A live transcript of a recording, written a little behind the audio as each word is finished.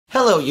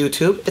Hello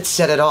YouTube, it's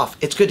Set It Off.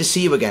 It's good to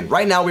see you again.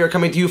 Right now we are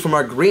coming to you from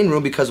our green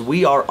room because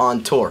we are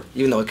on tour.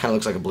 Even though it kind of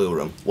looks like a blue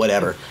room.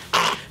 Whatever.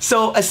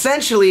 So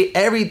essentially,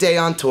 every day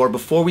on tour,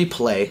 before we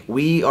play,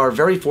 we are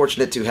very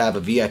fortunate to have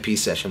a VIP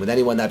session with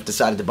anyone that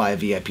decided to buy a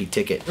VIP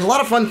ticket. There's a lot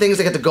of fun things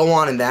that get to go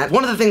on in that.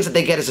 One of the things that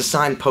they get is a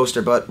signed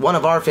poster, but one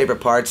of our favorite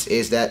parts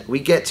is that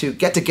we get to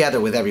get together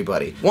with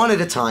everybody, one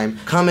at a time,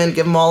 come in,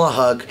 give them all a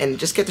hug, and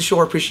just get to show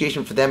our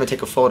appreciation for them and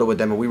take a photo with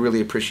them, and we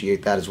really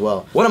appreciate that as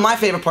well. One of my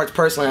favorite parts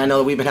personally, I know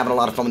that we've been having a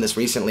lot of fun with this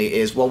recently,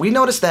 is, well, we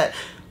noticed that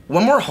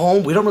when we're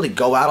home, we don't really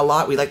go out a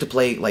lot. We like to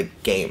play,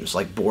 like, games,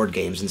 like board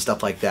games and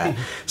stuff like that.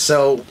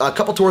 So, a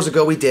couple tours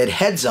ago, we did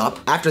Heads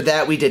Up. After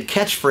that, we did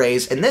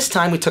Catchphrase. And this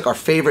time, we took our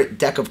favorite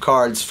deck of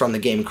cards from the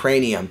game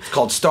Cranium,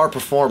 called Star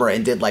Performer,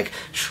 and did, like,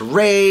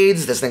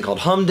 charades, this thing called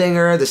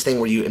Humdinger, this thing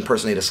where you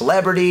impersonate a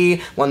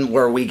celebrity, one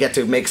where we get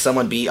to make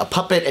someone be a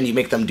puppet, and you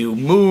make them do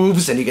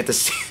moves, and you get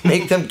to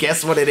make them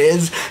guess what it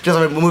is, just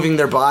by moving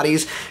their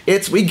bodies.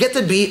 We get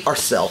to be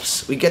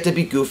ourselves. We get to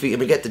be goofy, and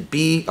we get to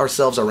be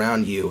ourselves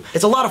around you.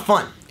 It's a lot of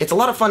fun. It's a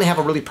lot of fun to have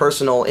a really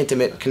personal,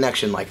 intimate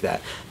connection like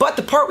that. But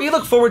the part we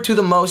look forward to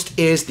the most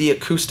is the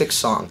acoustic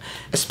song,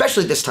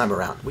 especially this time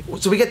around.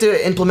 So we get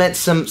to implement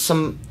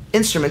some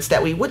instruments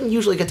that we wouldn't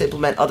usually get to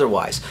implement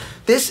otherwise.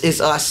 This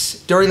is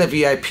us, during the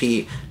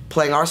VIP,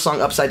 playing our song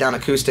Upside Down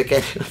Acoustic,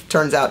 and it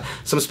turns out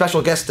some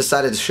special guests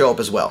decided to show up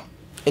as well.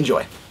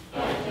 Enjoy.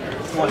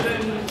 1, 2,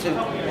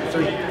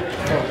 3, 4.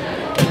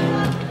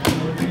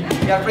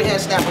 You got a free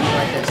hand snap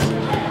like this.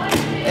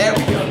 There we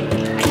go.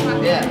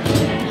 Yeah.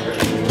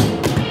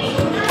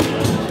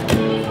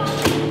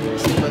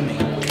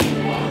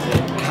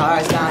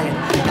 Car's dying,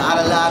 not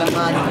a lot of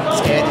money,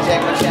 scared to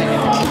check my checking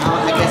account.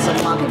 I guess I'm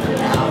walking for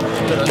now,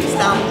 but at least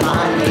I'm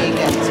finally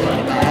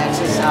getting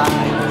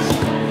exercise.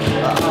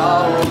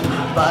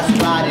 Bus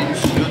riding,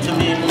 shoot to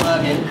me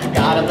mugging,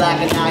 got a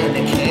black and eye in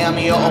the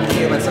cameo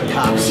appearance of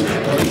cops.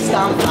 At least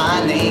I'm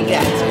finally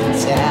getting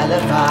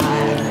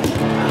televised.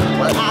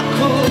 Well, I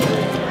could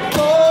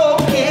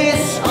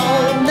focus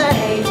on the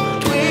hate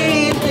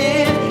we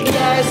lived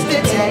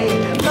yesterday,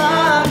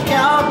 knock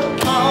out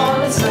all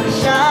the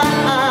sunshine.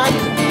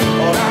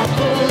 Or I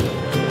could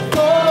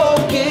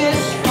focus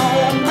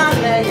on my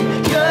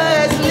lane,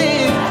 just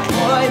live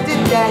for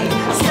today,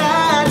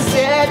 stand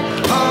set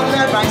on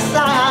the right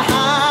side.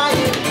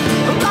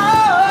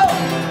 Oh,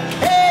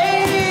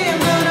 hey, I'm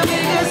gonna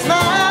make a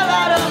smile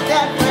out of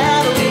that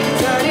frown. We can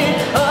turn it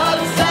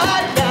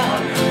upside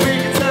down, we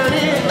can turn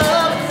it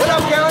up,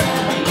 without counting,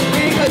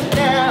 we could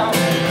down.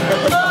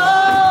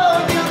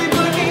 Oh, guilty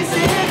boogie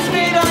 6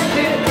 feet under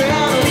the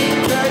ground. We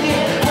can turn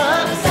it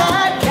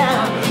upside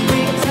down,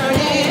 we can turn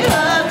it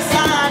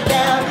upside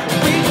down,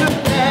 we could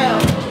down.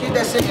 Keep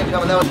that singing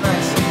coming, that was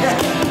nice.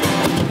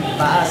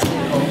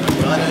 Bicycle,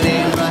 running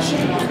and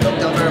rushing,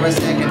 looked up for a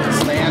second and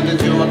slammed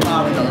into a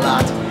car in the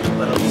lot.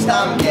 But at least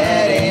I'm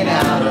getting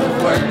out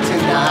of work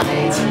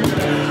tonight.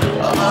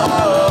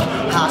 Oh,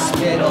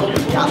 hospital,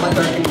 got my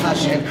third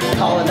concussion,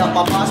 calling up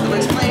my boss to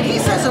explain. He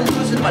says I'm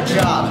losing my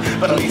job,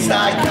 but at least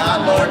I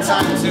got more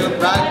time to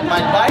ride my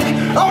bike.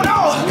 Oh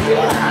no!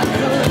 I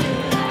could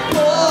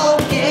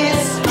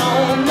focus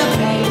on the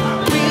pain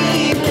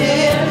we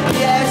lived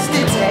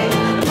yesterday,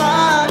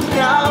 block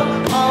out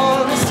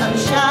all the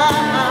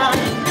sunshine.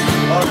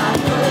 Or I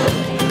could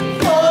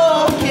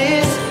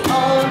focus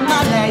on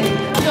my lane,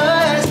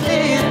 just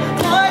live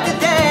for the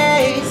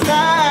days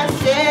I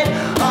sit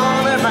on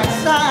the right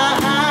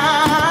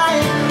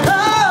side.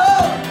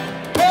 Oh,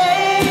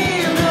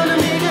 hey, I'm gonna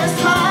make a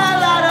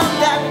smile out of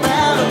that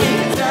frown. We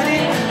can turn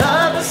it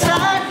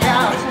upside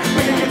down,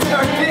 we can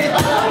turn it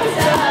upside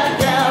down.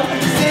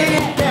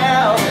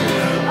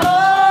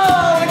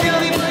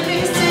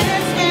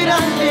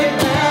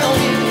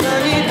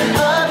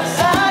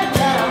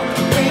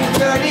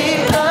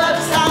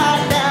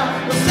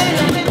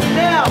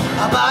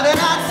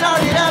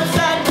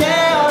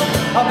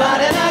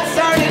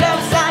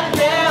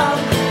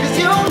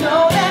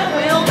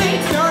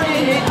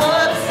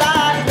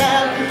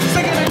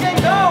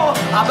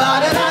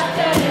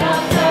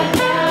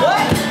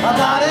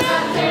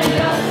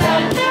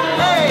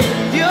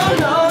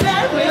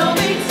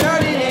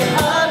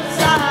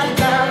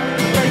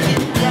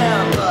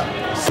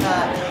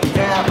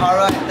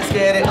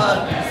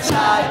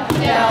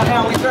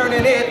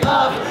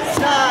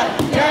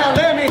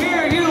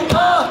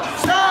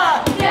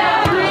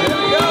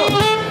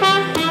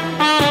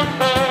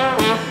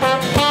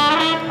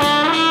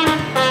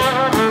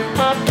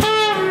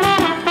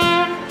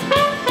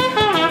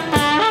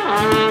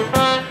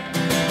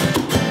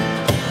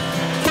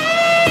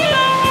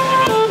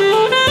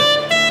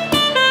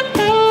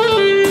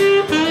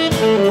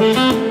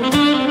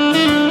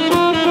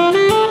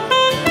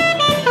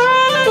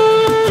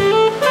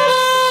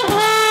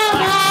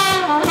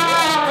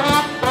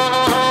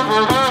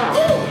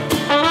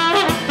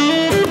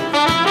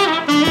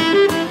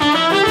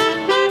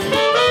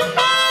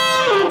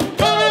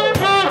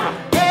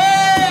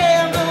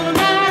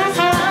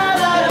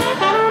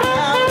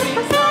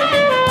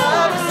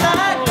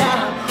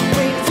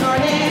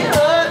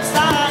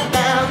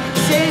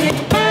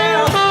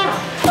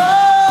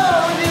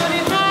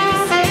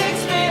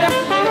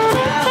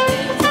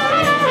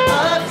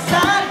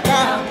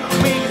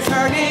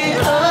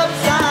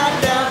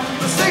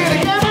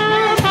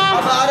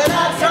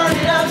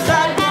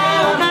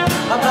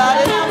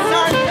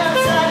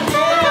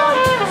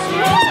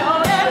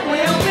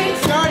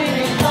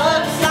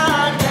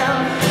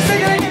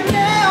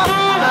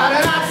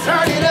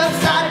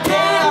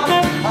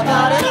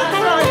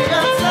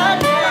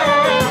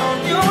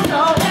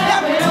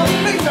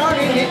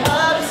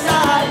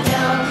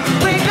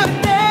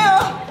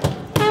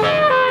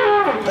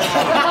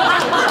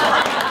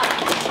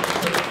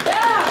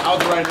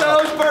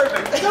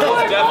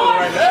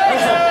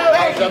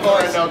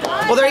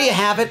 Well, there you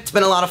have it. It's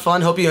been a lot of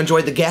fun. Hope you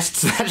enjoyed the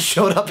guests that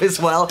showed up as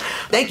well.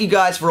 Thank you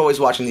guys for always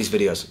watching these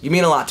videos. You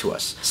mean a lot to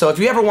us. So if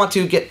you ever want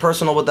to get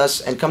personal with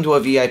us and come to a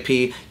VIP,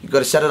 you go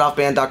to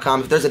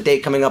setitoffband.com. If there's a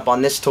date coming up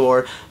on this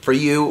tour for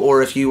you,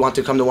 or if you want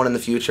to come to one in the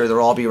future, they'll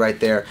all be right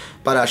there.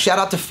 But shout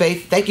out to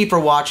Faith. Thank you for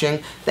watching.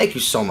 Thank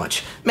you so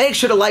much. Make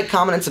sure to like,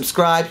 comment, and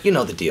subscribe. You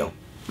know the deal.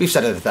 We've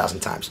said it 1,000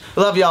 times.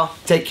 We love y'all.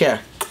 Take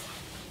care.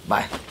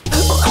 Bye.